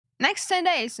Next 10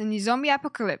 days in the zombie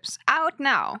apocalypse. Out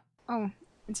now. Oh,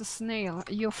 it's a snail.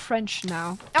 You're French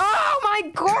now. Oh my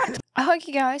god! Ahoy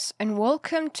guys, and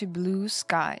welcome to Blue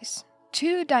Skies.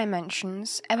 2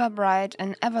 dimensions, Everbright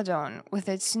and Everdawn, with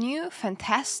its new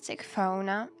fantastic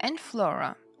fauna and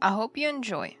flora. I hope you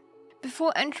enjoy.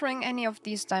 Before entering any of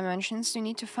these dimensions, you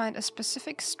need to find a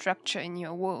specific structure in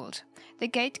your world. The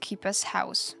Gatekeeper's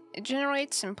house. It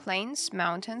generates in plains,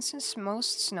 mountains, and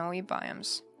most snowy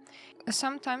biomes. It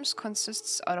sometimes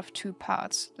consists out of 2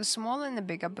 parts, the smaller and the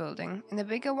bigger building. In the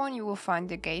bigger one you will find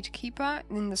the Gatekeeper,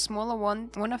 and in the smaller one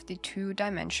of the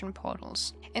 2-dimension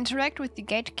portals. Interact with the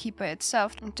Gatekeeper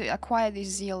itself to acquire the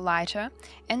Zeal Lighter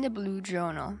and the Blue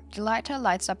Journal. The lighter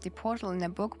lights up the portal and the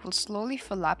book will slowly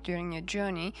fill up during your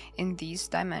journey in these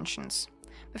dimensions.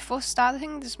 Before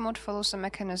starting, this mod follows a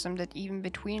mechanism that even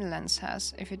Between Lands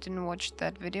has. If you didn't watch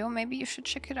that video, maybe you should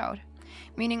check it out.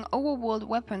 Meaning overworld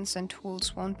weapons and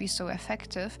tools won't be so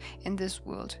effective in this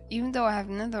world. Even though I have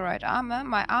netherite armor,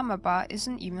 my armor bar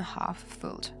isn't even half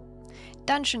filled.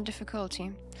 Dungeon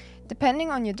difficulty. Depending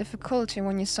on your difficulty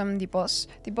when you summon the boss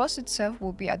itself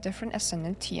will be a different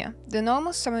ascendant tier. The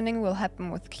normal summoning will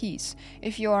happen with keys,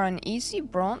 if you are on easy,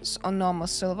 bronze, on normal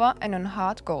silver and on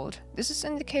hard gold. This is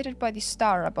indicated by the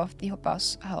star above the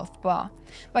boss health bar.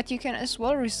 But you can as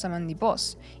well resummon the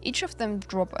boss. Each of them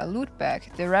drop a loot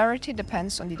bag. The rarity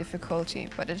depends on the difficulty,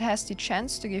 but it has the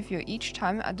chance to give you each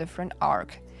time a different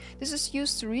arc. This is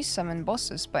used to resummon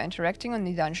bosses by interacting on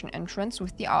the dungeon entrance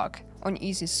with the arc, on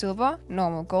easy silver,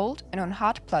 normal gold and on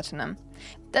hard platinum.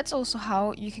 That's also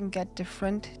how you can get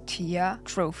different tier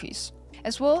trophies.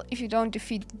 As well, if you don't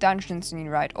defeat the dungeons in the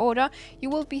right order,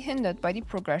 you will be hindered by the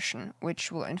progression,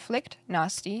 which will inflict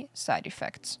nasty side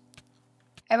effects.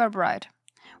 Everbright.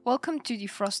 Welcome to the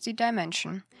Frosty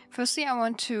Dimension. Firstly, I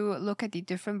want to look at the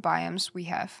different biomes we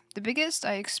have. The biggest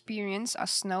I experience are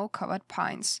snow-covered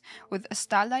pines, with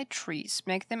starlight trees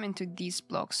make them into these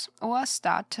blocks, or a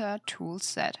starter tool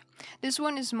set. This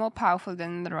one is more powerful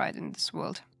than the right in this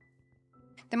world.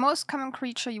 The most common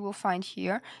creature you will find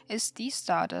here is the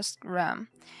Stardust Ram.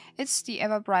 It's the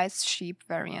Everbright's sheep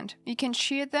variant. You can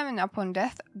shear them and upon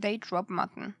death they drop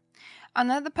mutton.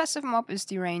 Another passive mob is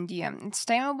the reindeer. It's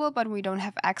tameable, but we don't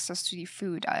have access to the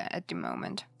food at the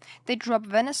moment. They drop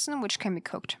venison, which can be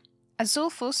cooked.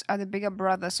 Azulfus are the bigger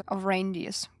brothers of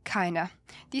reindeers, kinda.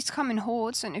 These come in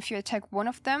hordes, and if you attack one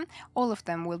of them, all of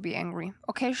them will be angry.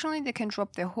 Occasionally they can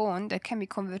drop their horn that can be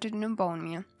converted into bone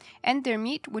meal. And their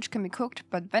meat, which can be cooked,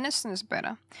 but venison is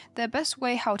better. The best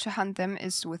way how to hunt them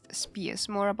is with spears,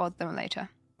 more about them later.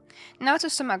 Now to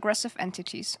some aggressive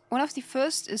entities. One of the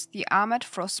first is the Armored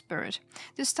Frost Spirit.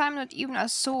 This time not even a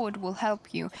sword will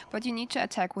help you, but you need to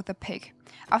attack with a pig.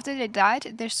 After they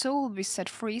died, their soul will be set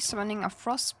free, summoning a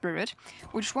Frost Spirit,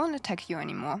 which won't attack you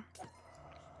anymore.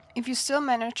 If you still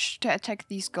manage to attack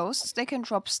these ghosts, they can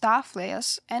drop star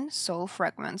flares and soul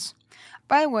fragments.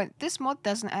 By the way, this mod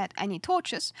doesn't add any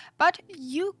torches, but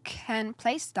you can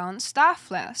place down star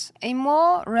flares. A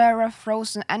more rarer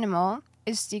frozen animal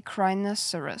is the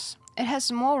Crinosaurus. It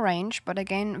has more range, but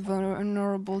again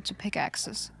vulnerable to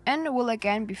pickaxes, and will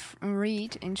again be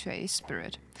freed into a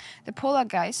spirit. The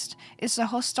Polargeist is a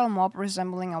hostile mob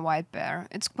resembling a white bear.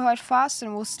 It's quite fast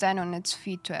and will stand on its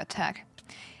feet to attack.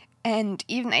 And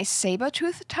even a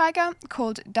saber-toothed tiger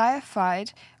called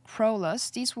Deified Prowlers,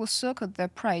 these will circle their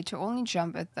prey to only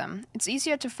jump at them. It's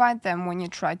easier to find them when you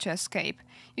try to escape.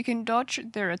 You can dodge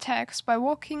their attacks by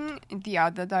walking in the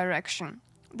other direction.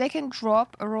 They can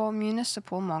drop a raw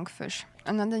municipal monkfish,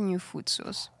 another new food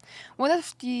source. One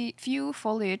of the few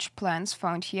foliage plants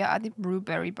found here are the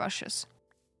blueberry bushes.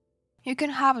 You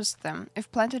can harvest them.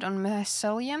 If planted on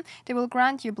mycelium, they will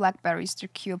grant you blackberries to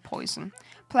cure poison.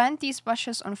 Plant these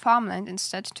bushes on farmland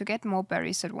instead to get more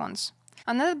berries at once.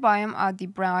 Another biome are the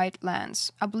Bright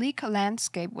Lands, a bleak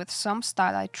landscape with some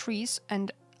starlight trees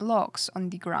and logs on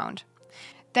the ground.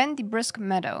 Then the Brisk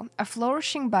Meadow, a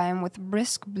flourishing biome with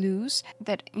brisk blues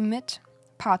that emit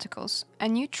particles. A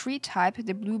new tree type,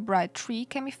 the Blue Bright Tree,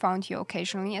 can be found here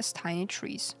occasionally as tiny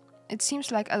trees. It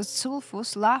seems like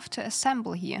Azulfus love to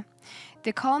assemble here.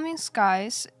 The Calming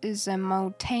Skies is a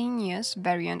mountainous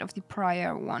variant of the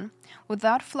prior one,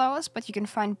 without flowers, but you can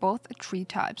find both tree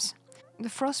types. The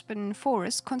Frostbitten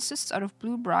Forest consists out of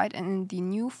Blue Bright and the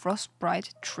new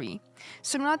Frostbright Tree.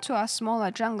 Similar to our smaller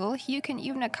jungle, here you can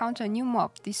even encounter a new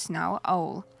mob, the Snow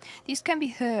Owl. These can be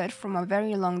heard from a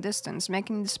very long distance,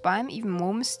 making this biome even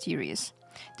more mysterious.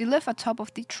 They live atop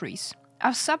of the trees.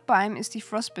 Our sub-biome is the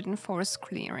Frostbitten Forest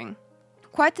Clearing.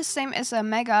 Quite the same as a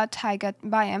mega taiga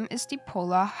biome is the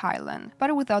Polar Highland,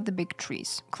 but without the big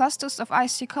trees. Clusters of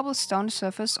icy cobblestone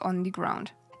surface on the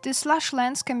ground. The slush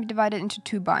lands can be divided into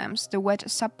two biomes, the wet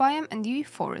subbiome and the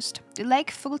forest. The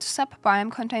lake-filled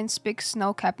subbiome contains big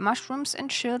snow-capped mushrooms and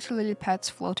chilled lily pads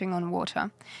floating on water.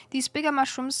 These bigger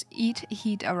mushrooms eat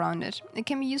heat around it. It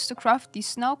can be used to craft the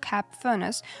snow-capped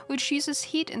furnace, which uses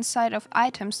heat inside of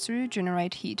items to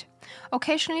regenerate heat.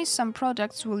 Occasionally, some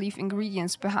products will leave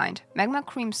ingredients behind. Magma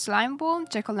cream slime ball,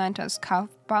 jack-o'-lanterns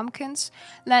carved pumpkins,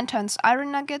 lanterns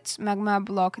iron nuggets, magma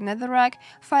block netherrack,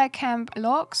 fire camp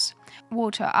logs,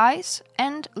 water ice,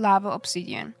 and lava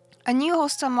obsidian. A new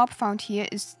hostile mob found here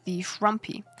is the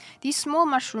Shrumpy. These small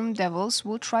mushroom devils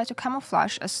will try to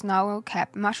camouflage as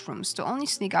snow-capped mushrooms to only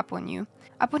sneak up on you.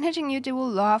 Upon hitting you, they will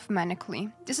laugh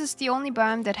manically. This is the only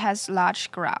biome that has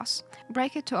large grass.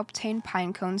 Break it to obtain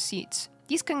pinecone seeds.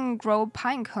 These can grow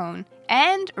pinecone,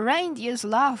 and reindeers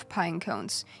love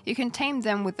pinecones. You can tame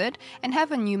them with it and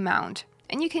have a new mount.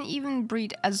 And you can even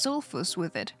breed Azulfus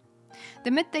with it.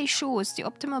 The midday shore is the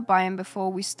optimal biome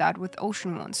before we start with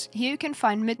ocean ones. Here you can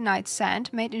find midnight sand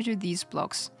made into these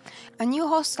blocks. A new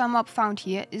hostile mob found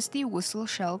here is the whistle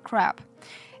shell crab.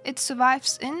 It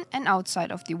survives in and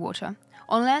outside of the water.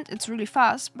 On land it's really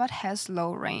fast but has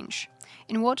low range.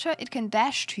 In water it can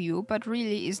dash to you but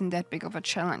really isn't that big of a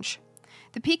challenge.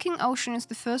 The Peking Ocean is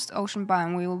the first ocean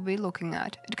biome we will be looking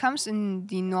at. It comes in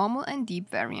the normal and deep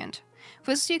variant.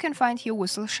 First you can find here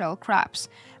whistle shell crabs.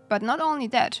 But not only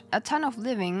that, a ton of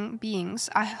living beings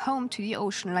are home to the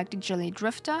ocean like the jelly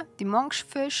drifter, the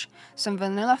monkfish, some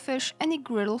vanilla fish and the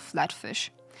griddle flatfish.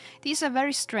 These are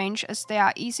very strange as they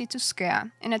are easy to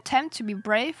scare. An attempt to be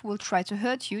brave will try to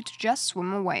hurt you to just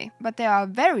swim away, but they are a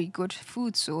very good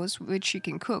food source which you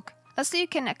can cook. Lastly, you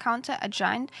can encounter a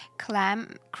giant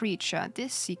clam creature,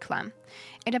 this sea clam.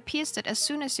 It appears that as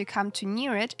soon as you come too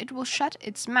near it, it will shut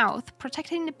its mouth,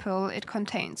 protecting the pearl it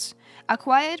contains.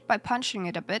 Acquire it by punching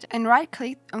it a bit and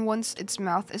right-click once its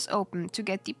mouth is open to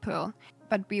get the pearl,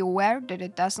 but be aware that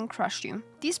it doesn't crush you.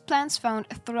 These plants found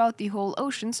throughout the whole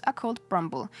oceans are called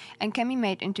brumble and can be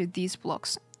made into these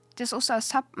blocks. There's also a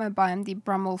sub-biome, the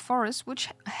Brumble Forest, which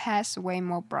has way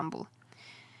more brumble.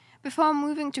 Before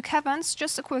moving to caverns,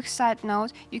 just a quick side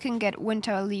note, you can get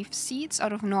winter leaf seeds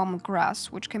out of normal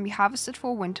grass, which can be harvested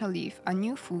for winter leaf, a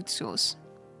new food source.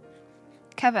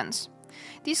 Caverns.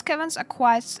 These caverns are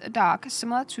quite dark,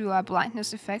 similar to a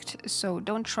blindness effect, so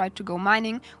don't try to go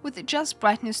mining with just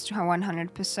brightness to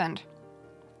 100%.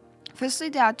 Firstly,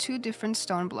 there are two different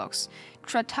stone blocks,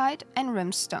 Tretite and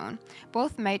Rimstone,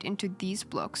 both made into these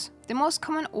blocks. The most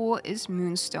common ore is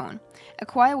Moonstone.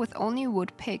 Acquire with only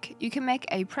wood pick, you can make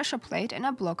a pressure plate and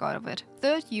a block out of it.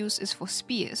 Third use is for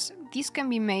spears. These can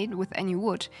be made with any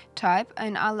wood type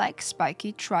and are like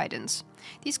spiky tridents.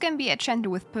 These can be enchanted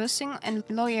with piercing and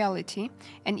loyalty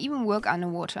and even work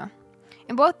underwater.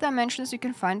 In both dimensions you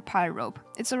can find Pyrope.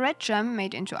 It's a red gem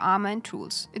made into armor and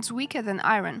tools. It's weaker than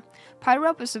iron.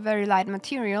 Pyrope is a very light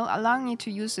material, allowing you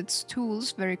to use its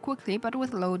tools very quickly but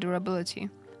with low durability.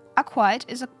 Aquite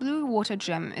is a blue water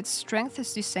gem. Its strength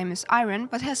is the same as iron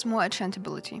but has more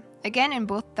enchantability. Again in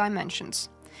both dimensions.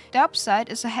 The upside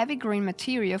is a heavy green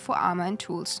material for armor and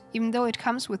tools. Even though it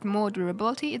comes with more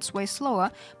durability, it's way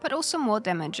slower but also more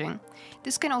damaging.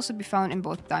 This can also be found in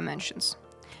both dimensions.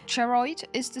 Charoid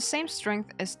is the same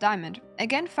strength as diamond,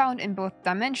 again found in both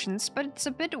dimensions, but it's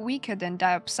a bit weaker than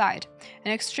diopside.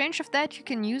 In exchange of that you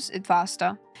can use it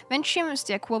faster. Ventium is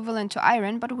the equivalent to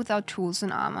iron but without tools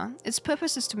and armor. Its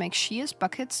purpose is to make shears,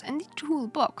 buckets and the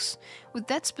toolbox. With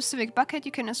that specific bucket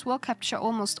you can as well capture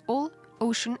almost all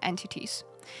ocean entities.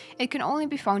 It can only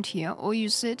be found here or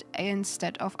use it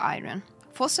instead of iron.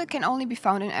 Fossil can only be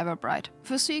found in Everbright.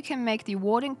 Firstly, you can make the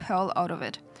warding pearl out of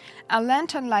it. A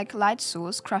lantern-like light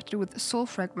source crafted with soul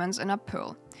fragments and a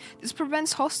pearl. This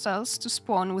prevents hostiles to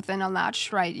spawn within a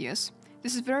large radius.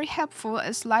 This is very helpful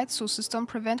as light sources don't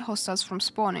prevent hostiles from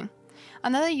spawning.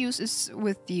 Another use is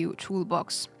with the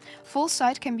toolbox. Full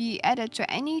sight can be added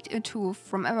to any tool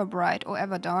from Everbright or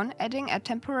Everdawn, adding a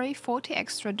temporary 40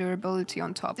 extra durability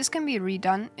on top. This can be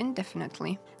redone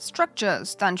indefinitely.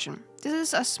 Structures dungeon. This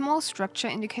is a small structure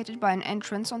indicated by an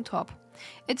entrance on top.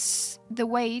 It's the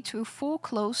way to 4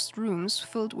 closed rooms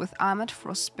filled with armored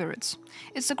frost spirits.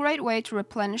 It's a great way to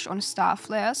replenish on star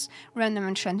flares, random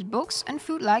enchanted books and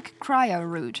food like cryo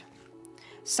root.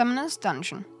 Summoner's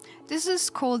Dungeon. This is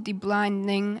called the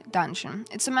Blinding Dungeon.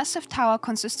 It's a massive tower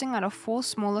consisting out of 4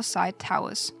 smaller side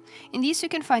towers. In these you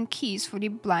can find keys for the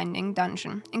Blinding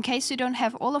Dungeon. In case you don't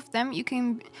have all of them, you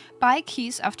can buy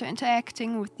keys after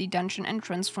interacting with the dungeon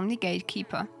entrance from the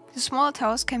gatekeeper. The smaller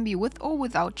towers can be with or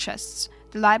without chests.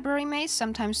 The library maze,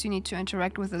 sometimes you need to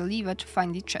interact with a lever to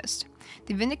find the chest.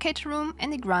 The Vindicator Room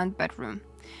and the Grand Bedroom.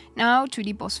 Now to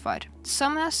the boss fight. The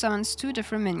summoner summons 2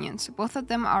 different minions. Both of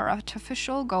them are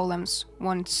artificial golems.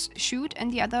 One shoot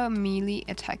and the other melee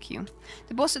attack you.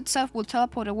 The boss itself will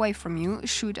teleport away from you,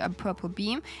 shoot a purple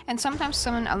beam, and sometimes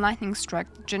summon a lightning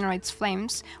strike that generates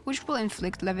flames, which will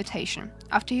inflict levitation.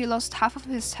 After he lost half of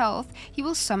his health, he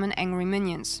will summon angry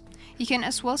minions. He can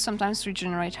as well sometimes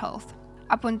regenerate health.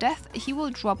 Upon death, he will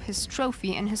drop his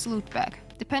trophy and his loot bag.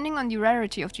 Depending on the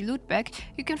rarity of the loot bag,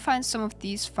 you can find some of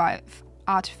these 5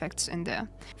 artifacts in there.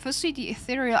 Firstly, the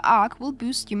ethereal arc will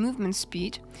boost your movement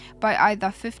speed by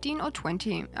either 15 or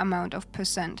 20 amount of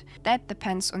 %. That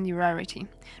depends on the rarity.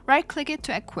 Right click it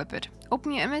to equip it.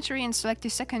 Open your inventory and select the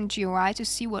second GUI to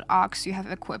see what arcs you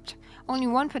have equipped. Only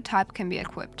 1 per type can be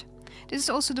equipped. This is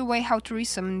also the way how to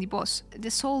resummon the boss.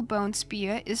 The soul-bound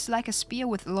spear is like a spear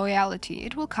with loyalty,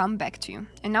 it will come back to you.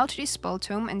 And now to the spell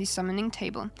tome and the summoning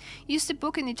table. Use the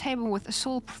book in the table with the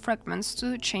soul fragments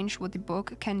to change what the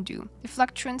book can do. The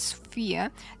fluctuant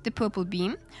sphere, the purple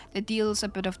beam, that deals a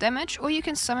bit of damage, or you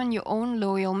can summon your own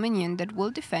loyal minion that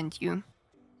will defend you.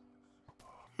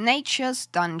 Nature's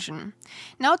Dungeon.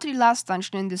 Now to the last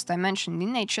dungeon in this dimension, the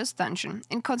Nature's Dungeon.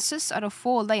 It consists out of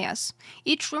 4 layers.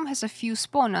 Each room has a few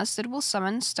spawners that will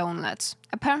summon stonelets.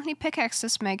 Apparently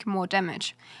pickaxes make more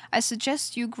damage. I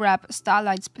suggest you grab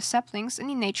Starlight's saplings in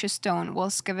the Nature Stone while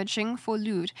scavenging for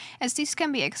loot, as these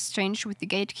can be exchanged with the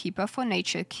Gatekeeper for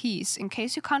nature keys, in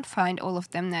case you can't find all of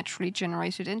them naturally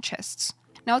generated in chests.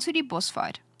 Now to the boss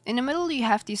fight. In the middle you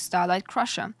have the Starlight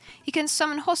Crusher. He can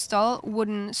summon hostile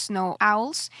wooden snow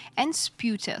owls and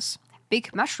sputers,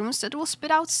 big mushrooms that will spit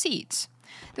out seeds.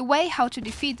 The way how to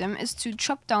defeat him is to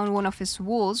chop down one of his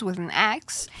walls with an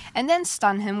axe and then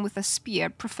stun him with a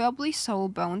spear, preferably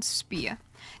soul-bound spear.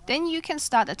 Then you can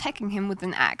start attacking him with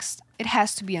an axe. It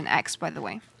has to be an axe, by the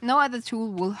way. No other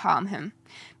tool will harm him.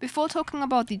 Before talking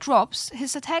about the drops,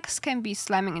 his attacks can be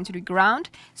slamming into the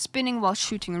ground, spinning while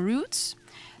shooting roots,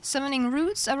 summoning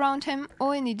roots around him,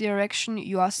 or in the direction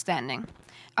you are standing.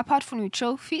 Apart from your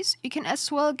trophies, you can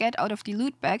as well get out of the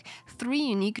loot bag 3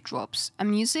 unique drops: a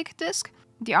music disc,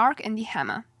 the arc and the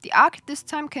hammer. The arc this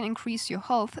time can increase your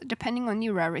health depending on the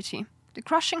rarity. The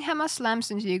crushing hammer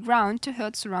slams into the ground to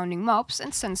hurt surrounding mobs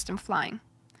and sends them flying.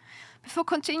 Before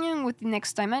continuing with the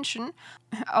next dimension,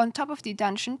 on top of the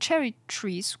dungeon cherry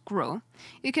trees grow.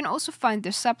 You can also find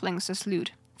their saplings as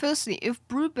loot. Firstly, if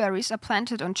blueberries are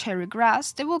planted on cherry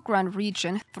grass, they will grant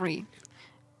regen 3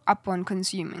 upon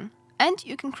consuming. And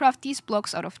you can craft these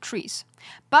blocks out of trees.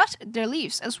 But their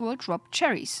leaves as well drop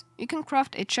cherries. You can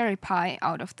craft a cherry pie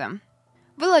out of them.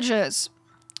 Villagers!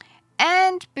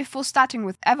 And before starting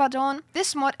with Everdawn,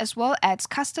 this mod as well adds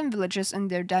custom villages in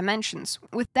their dimensions.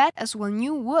 With that as well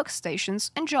new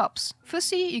workstations and jobs.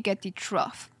 Firstly, you get the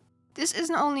trough. This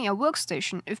isn't only a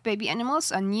workstation. If baby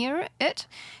animals are near it,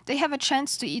 they have a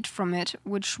chance to eat from it,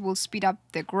 which will speed up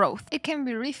their growth. It can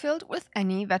be refilled with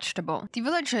any vegetable. The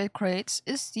villager it creates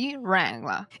is the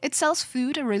Wrangler. It sells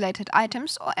food and related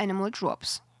items or animal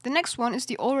drops. The next one is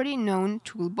the already known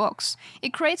toolbox.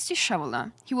 It creates the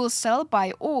Shoveler. He will sell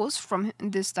buy ores from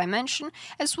this dimension,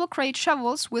 as will create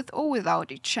shovels with or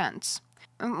without a chance.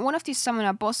 One of the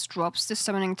summoner boss drops, the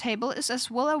summoning table, is as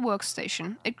well a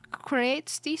workstation. It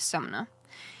creates the summoner.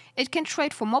 It can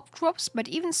trade for mob drops, but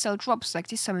even sell drops like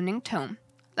the summoning tome.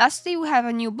 Lastly, we have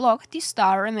a new block, the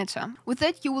Star Emitter. With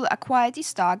it, you will acquire the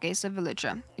Stargazer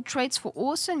Villager. It trades for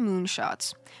ores and moon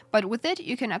shards. But with it,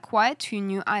 you can acquire 2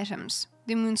 new items.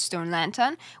 The Moonstone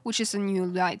Lantern, which is a new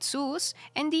light source,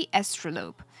 and the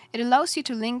Astrolabe. It allows you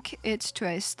to link it to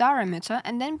a star emitter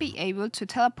and then be able to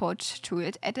teleport to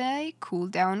it at a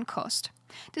cooldown cost.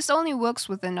 This only works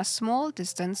within a small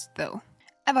distance though.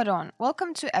 Everdawn.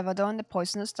 Welcome to Everdawn, the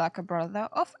poisonous darker brother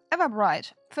of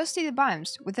Everbright. Firstly, the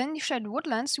Biomes. Within the Shaded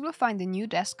Woodlands, you will find a new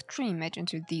desk tree made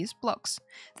into these blocks.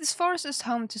 This forest is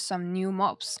home to some new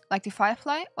mobs, like the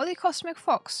Firefly or the Cosmic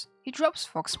Fox. He drops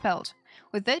Fox Pelt.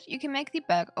 With it, you can make the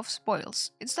Bag of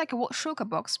Spoils. It's like a shulker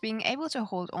box, being able to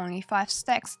hold only 5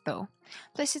 stacks though.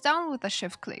 Place it down with a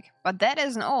shift click. But that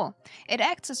isn't all. It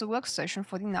acts as a workstation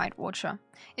for the Night Watcher.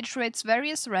 It trades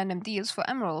various random deals for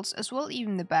emeralds, as well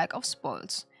even the Bag of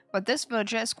Spoils. But this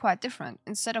villager is quite different.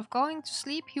 Instead of going to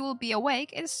sleep, he will be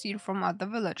awake and steal from other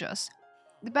villagers.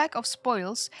 The Bag of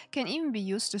Spoils can even be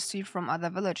used to steal from other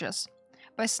villagers,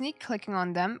 by sneak clicking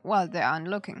on them while they aren't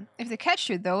looking. If they catch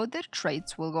you though, their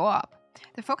trades will go up.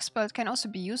 The fox pelt can also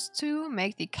be used to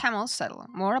make the camel saddle.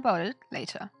 More about it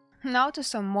later. Now to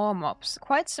some more mobs,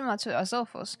 quite similar to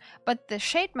Azulfos, but the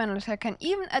Shade Monitor can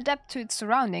even adapt to its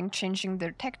surrounding, changing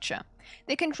their texture.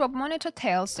 They can drop monitor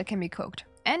tails that can be cooked,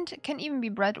 and can even be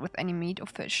bred with any meat or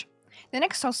fish. The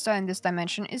next hostile in this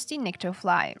dimension is the Nectar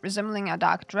Fly. Resembling a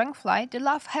dark dragonfly, they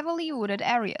love heavily wooded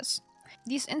areas.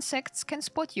 These insects can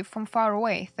spot you from far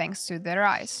away thanks to their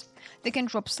eyes. They can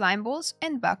drop slime balls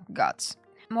and bug guts.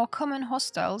 More common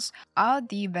hostiles are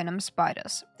the venom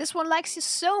spiders. This one likes you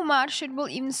so much it will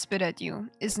even spit at you.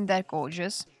 Isn't that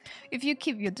gorgeous? If you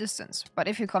keep your distance, but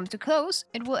if you come too close,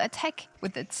 it will attack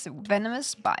with its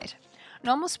venomous bite.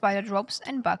 Normal spider drops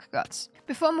and bug guts.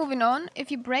 Before moving on,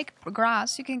 if you break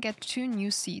grass, you can get 2 new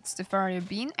seeds, the furrier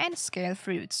bean and scale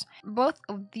fruits. Both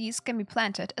of these can be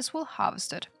planted as well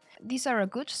harvested. These are a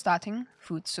good starting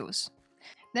food source.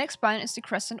 The next biome is the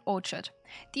crescent orchard.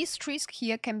 These trees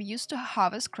here can be used to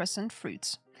harvest crescent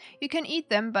fruits. You can eat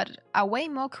them, but a way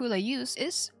more cooler use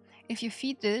is if you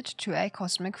feed it to a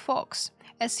cosmic fox,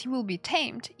 as he will be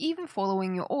tamed, even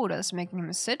following your orders, making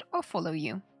him sit or follow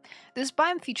you. This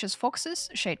biome features foxes,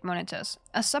 shade monitors.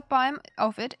 A sub-biome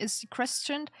of it is the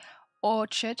crescent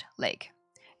orchard lake.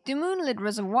 The moonlit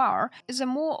reservoir is a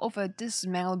more of a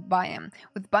dismal biome,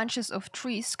 with bunches of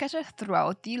trees scattered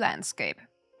throughout the landscape.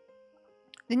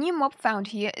 The new mob found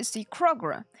here is the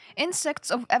Kroger.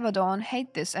 Insects of Everdawn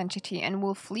hate this entity and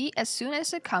will flee as soon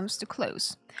as it comes too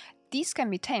close. These can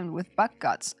be tamed with bug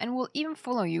guts and will even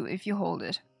follow you if you hold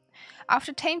it.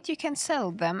 After tamed, you can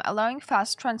sell them, allowing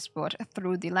fast transport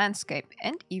through the landscape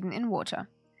and even in water.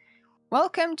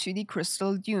 Welcome to the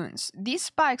Crystal Dunes. These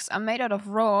spikes are made out of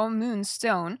raw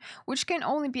moonstone, which can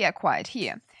only be acquired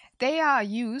here. They are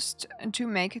used to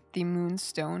make the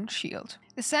moonstone shield.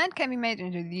 The sand can be made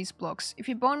into these blocks. If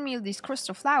you bone meal these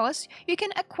crystal flowers, you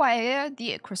can acquire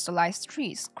the crystallized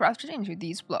trees crafted into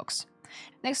these blocks.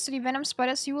 Next to the venom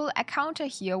spiders, you will encounter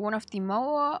here one of the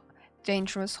more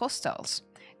dangerous hostiles.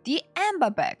 The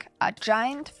amberback, a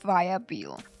giant fire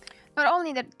beetle. Not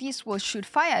only that these will shoot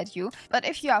fire at you, but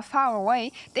if you are far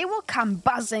away, they will come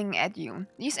buzzing at you.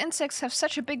 These insects have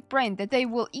such a big brain that they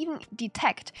will even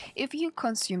detect if you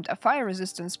consumed a fire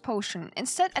resistance potion,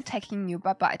 instead attacking you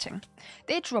by biting.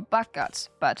 They drop bug guts,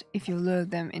 but if you lure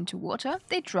them into water,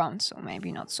 they drown, so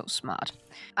maybe not so smart.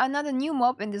 Another new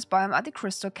mob in this biome are the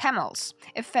crystal camels.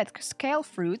 If fed scale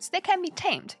fruits, they can be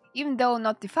tamed. Even though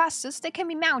not the fastest, they can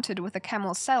be mounted with a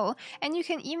camel saddle, and you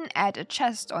can even add a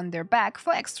chest on their back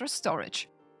for extra storage.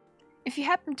 If you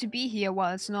happen to be here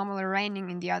while it's normally raining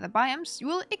in the other biomes, you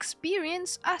will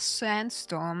experience a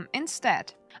sandstorm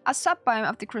instead. A sub-biome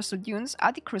of the Crystal Dunes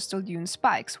are the Crystal Dune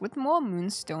spikes, with more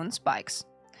moonstone spikes.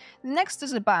 The next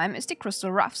is a biome is the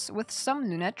Crystal Roughs, with some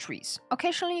lunar trees.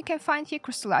 Occasionally you can find here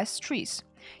crystallized trees.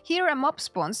 Here are mob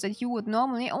spawns that you would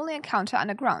normally only encounter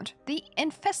underground, the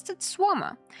infested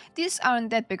swarmer. These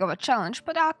aren't that big of a challenge,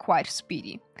 but are quite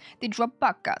speedy. They drop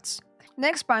bug guts. The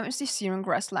next biome is the Searing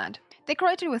Grassland.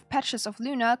 Decorated with patches of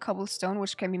lunar cobblestone,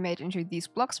 which can be made into these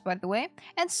blocks by the way,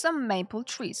 and some maple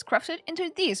trees crafted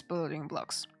into these building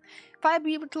blocks. Fire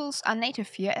beetles are native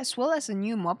here, as well as a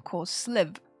new mob called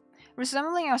Sliv.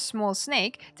 Resembling a small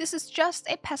snake, this is just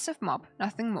a passive mob,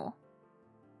 nothing more.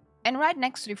 And right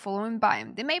next to the following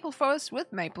biome, the maple forest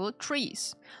with maple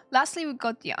trees. Lastly, we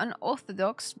got the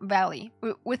unorthodox valley,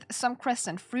 with some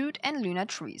crescent fruit and lunar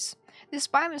trees. This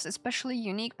biome is especially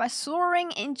unique by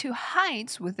soaring into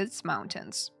heights with its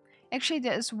mountains. Actually,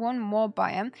 there is one more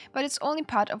biome, but it's only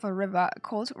part of a river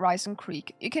called Rising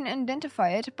Creek. You can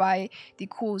identify it by the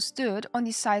coarse dirt on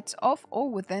the sides of or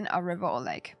within a river or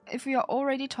lake. If we are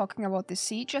already talking about the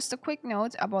sea, just a quick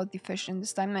note about the fish in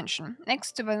this dimension.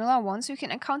 Next to vanilla ones, you can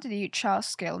encounter the char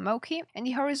scale moki and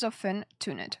the horizonfin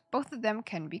tunnet. Both of them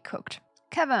can be cooked.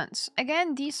 Caverns.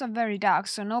 Again, these are very dark,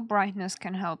 so no brightness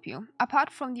can help you. Apart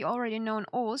from the already known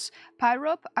ores,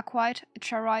 pyrope, aquite,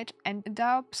 charite, and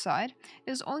diopside,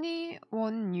 there's only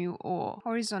one new ore,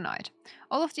 horizonite.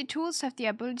 All of the tools have the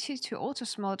ability to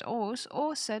auto-smelt ores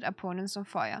or set opponents on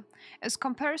fire. As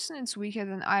comparison, it's weaker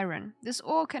than iron. This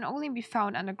ore can only be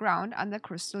found underground under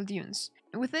crystal dunes.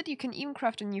 With it, you can even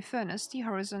craft a new furnace, the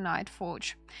horizonite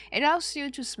forge. It allows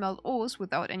you to smelt ores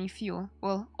without any fuel.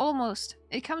 Well, almost.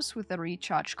 It comes with a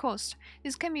recharge cost.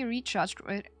 This can be recharged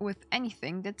with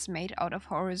anything that's made out of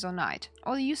horizonite.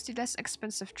 Or use the less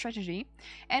expensive strategy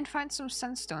and find some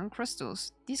sandstone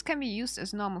crystals. These can be used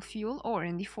as normal fuel or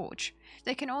in the forge.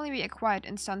 They can only be acquired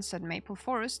in sunset maple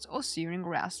forests or searing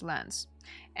grasslands.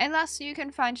 And lastly, you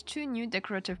can find 2 new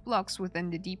decorative blocks within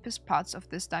the deepest parts of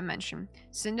this dimension.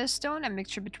 Cinderstone, a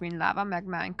mixture between lava,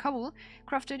 magma and cobble,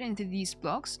 crafted into these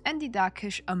blocks, and the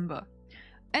darkish umber.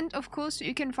 And of course,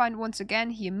 you can find once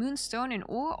again here moonstone in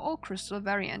ore or crystal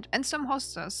variant, and some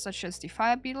hostiles such as the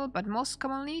fire beetle, but most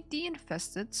commonly the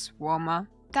infested swarmer.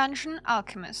 Dungeon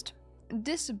Alchemist.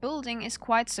 This building is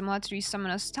quite similar to the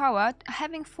Summoner's Tower,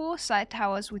 having 4 side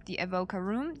towers with the Evoker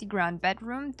Room, the Grand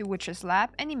Bedroom, the Witch's Lab,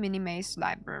 and the Mini-Maze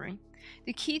Library.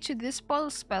 The key to this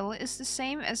boss spell is the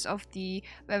same as of the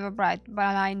Everbright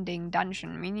Blinding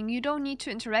Dungeon, meaning you don't need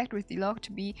to interact with the log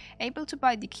to be able to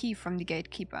buy the key from the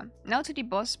gatekeeper. Now to the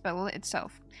boss spell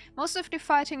itself. Most of the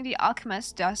fighting the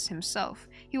Alchemist does himself.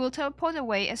 He will teleport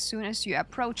away as soon as you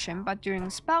approach him, but during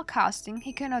spell casting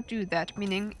he cannot do that,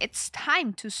 meaning it's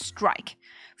time to strike.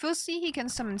 Firstly, he can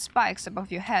summon spikes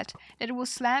above your head that will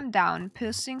slam down,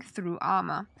 piercing through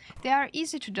armor. They are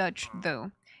easy to dodge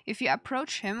though. If you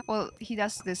approach him while he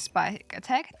does this spike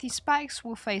attack, the spikes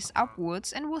will face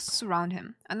upwards and will surround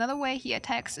him. Another way he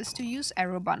attacks is to use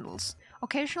arrow bundles.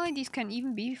 Occasionally these can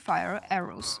even be fire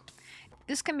arrows.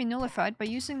 This can be nullified by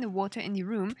using the water in the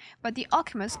room, but the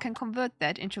Alchemist can convert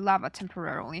that into lava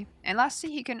temporarily. And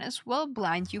lastly, he can as well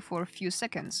blind you for a few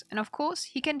seconds, and of course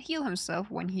he can heal himself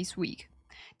when he's weak.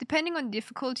 Depending on the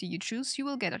difficulty you choose, you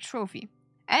will get a trophy.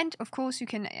 And of course you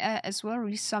can as well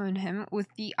resummon him with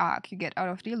the arc you get out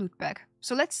of the loot bag.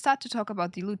 So let's start to talk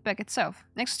about the loot bag itself.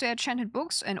 Next to enchanted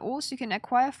books and ores you can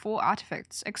acquire 4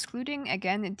 artifacts, excluding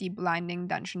again the Blinding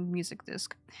Dungeon music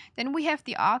disc. Then we have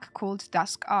the arc called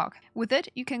Dusk Arc. With it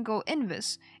you can go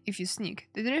invis if you sneak.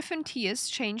 The different tiers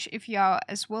change if you are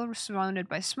as well surrounded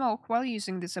by smoke while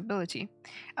using this ability,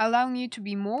 allowing you to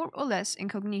be more or less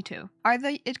incognito.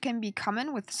 Either it can be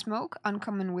common with smoke,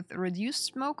 uncommon with reduced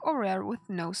smoke, or rare with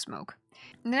no smoke.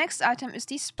 The next item is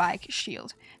the Spike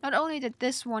Shield. Not only that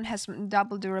this one has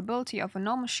double durability of a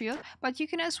normal shield, but you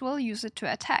can as well use it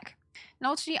to attack.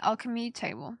 Now to the alchemy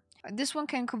table. This one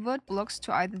can convert blocks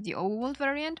to either the overworld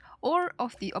variant or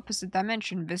of the opposite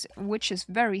dimension, which is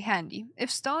very handy. If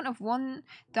stone of one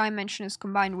dimension is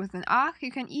combined with an arc,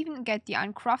 you can even get the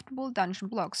uncraftable dungeon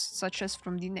blocks, such as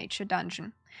from the nature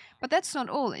dungeon. But that's not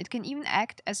all, it can even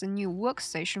act as a new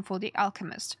workstation for the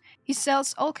Alchemist. He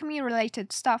sells alchemy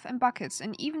related stuff and buckets,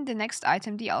 and even the next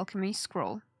item, the alchemy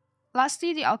scroll.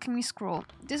 Lastly, the alchemy scroll.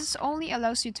 This only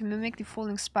allows you to mimic the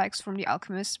falling spikes from the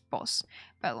Alchemist boss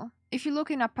battle. If you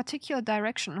look in a particular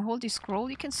direction and hold the scroll,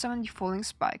 you can summon the falling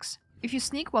spikes. If you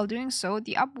sneak while doing so,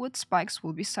 the upward spikes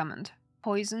will be summoned.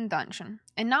 Poison Dungeon.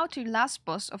 And now to the last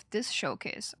boss of this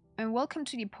showcase. And welcome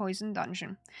to the Poison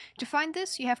Dungeon. To find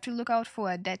this, you have to look out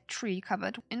for a dead tree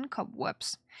covered in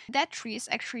cobwebs. That tree is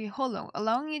actually hollow,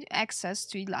 allowing you access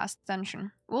to the last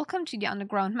dungeon. Welcome to the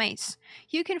underground maze.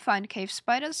 You can find cave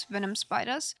spiders, venom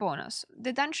spiders, spawners.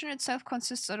 The dungeon itself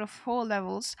consists of 4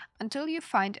 levels until you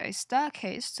find a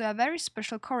staircase to a very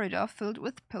special corridor filled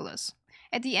with pillars.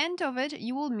 At the end of it,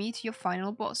 you will meet your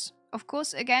final boss. Of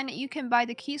course, again, you can buy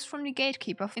the keys from the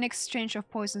gatekeeper in exchange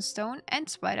of poison stone and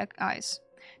spider eyes.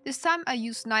 This time I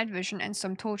used night vision and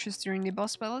some torches during the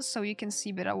boss battles so you can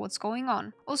see better what's going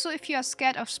on. Also, if you are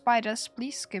scared of spiders,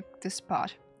 please skip this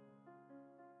part.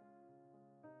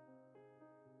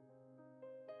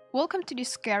 Welcome to the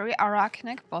scary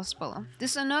Arachnic boss battle.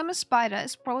 This enormous spider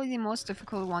is probably the most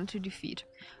difficult one to defeat.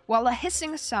 While a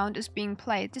hissing sound is being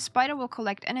played, the spider will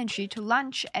collect energy to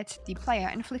lunge at the player,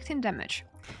 inflicting damage.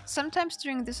 Sometimes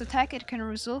during this attack it can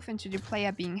resolve into the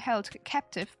player being held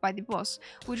captive by the boss,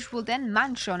 which will then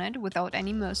munch on it without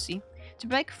any mercy. To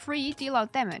break free, deal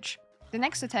out damage. The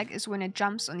next attack is when it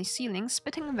jumps on the ceiling,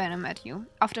 spitting venom at you.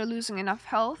 After losing enough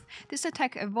health, this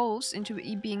attack evolves into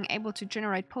being able to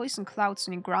generate poison clouds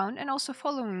on the ground and also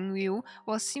following you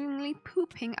while seemingly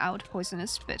pooping out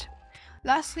poisonous spit.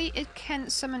 Lastly, it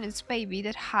can summon its baby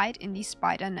that hide in these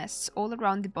spider nests all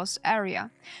around the boss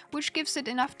area, which gives it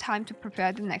enough time to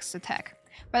prepare the next attack.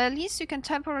 But at least you can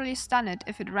temporarily stun it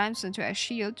if it rams into a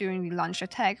shield during the lunge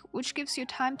attack, which gives you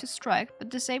time to strike but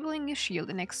disabling your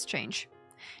shield in exchange.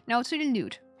 Now to the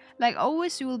loot. Like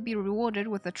always, you will be rewarded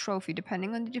with a trophy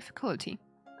depending on the difficulty.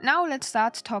 Now let's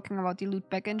start talking about the loot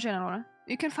bag in general.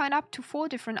 You can find up to 4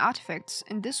 different artifacts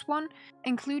in this one,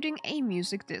 including a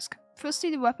music disc.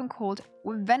 Firstly, the weapon called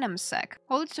Venom Sack.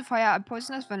 Hold it to fire a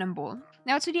poisonous venom ball.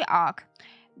 Now to the arc,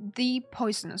 the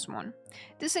poisonous one.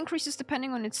 This increases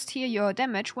depending on its tier your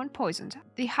damage when poisoned.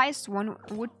 The highest one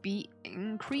would be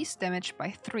increased damage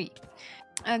by 3.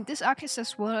 And this arc is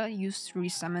as well used to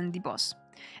resummon the boss.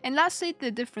 And lastly, the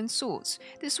different swords.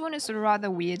 This one is a rather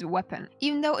weird weapon.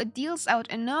 Even though it deals out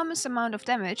enormous amount of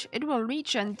damage, it will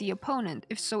regen the opponent.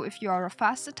 If you are a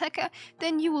fast attacker,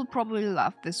 then you will probably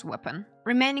love this weapon.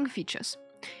 Remaining features.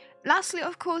 Lastly,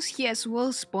 of course, he as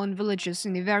well spawned villagers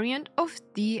in the variant of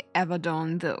the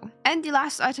Everdawn though. And the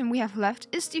last item we have left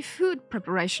is the food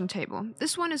preparation table.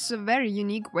 This one is a very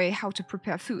unique way how to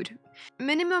prepare food.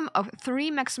 Minimum of 3,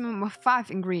 maximum of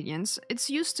 5 ingredients. It's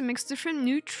used to mix different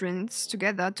nutrients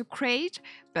together to create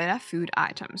better food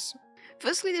items.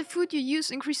 Firstly, the food you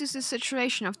use increases the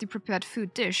saturation of the prepared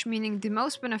food dish, meaning the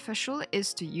most beneficial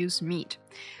is to use meat.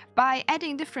 By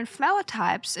adding different flour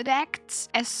types, it acts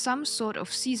as some sort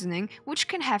of seasoning, which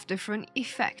can have different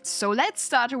effects. So let's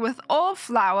start with all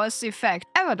flours effect.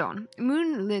 Everdawn,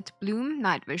 Moonlit Bloom,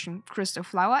 Night Vision, Crystal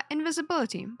Flower,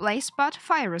 Invisibility, Blaze Spot,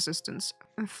 Fire Resistance,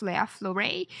 Flare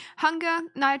Flore, Hunger,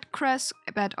 Nightcress,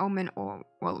 Bad Omen or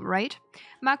Raid,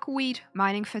 Muckweed,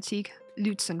 Mining Fatigue,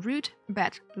 Lutes and Root,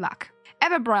 Bad Luck.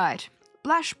 Everbright,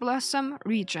 Blush Blossom,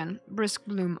 Regen, Brisk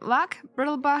Bloom Luck,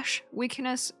 Brittlebush,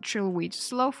 Weakness, Chillweed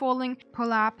Slow Falling,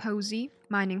 Polar Posy,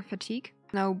 Mining Fatigue,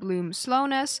 Snow Bloom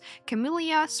Slowness,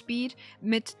 Camellia Speed,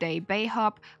 Midday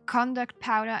Bayhop, Conduct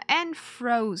Powder, and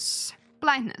Froze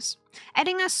Blindness.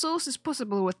 Adding a source is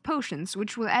possible with potions,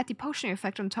 which will add the potion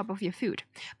effect on top of your food,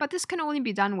 but this can only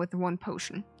be done with one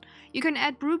potion. You can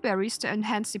add brewberries to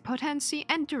enhance the potency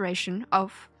and duration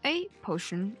of a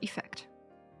potion effect.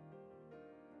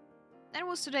 That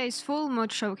was today's full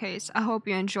mod showcase. I hope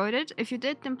you enjoyed it. If you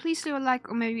did, then please leave a like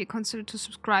or maybe consider to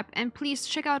subscribe. And please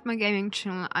check out my gaming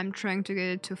channel. I'm trying to get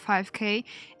it to 5k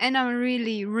and I'm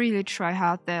really try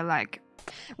hard there. Like,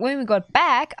 when we got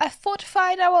back, I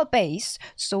fortified our base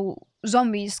so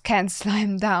zombies can't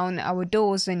slam down our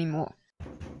doors anymore.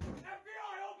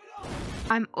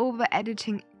 I'm over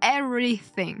editing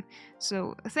everything.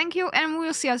 So thank you and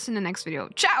we'll see us in the next video.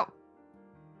 Ciao!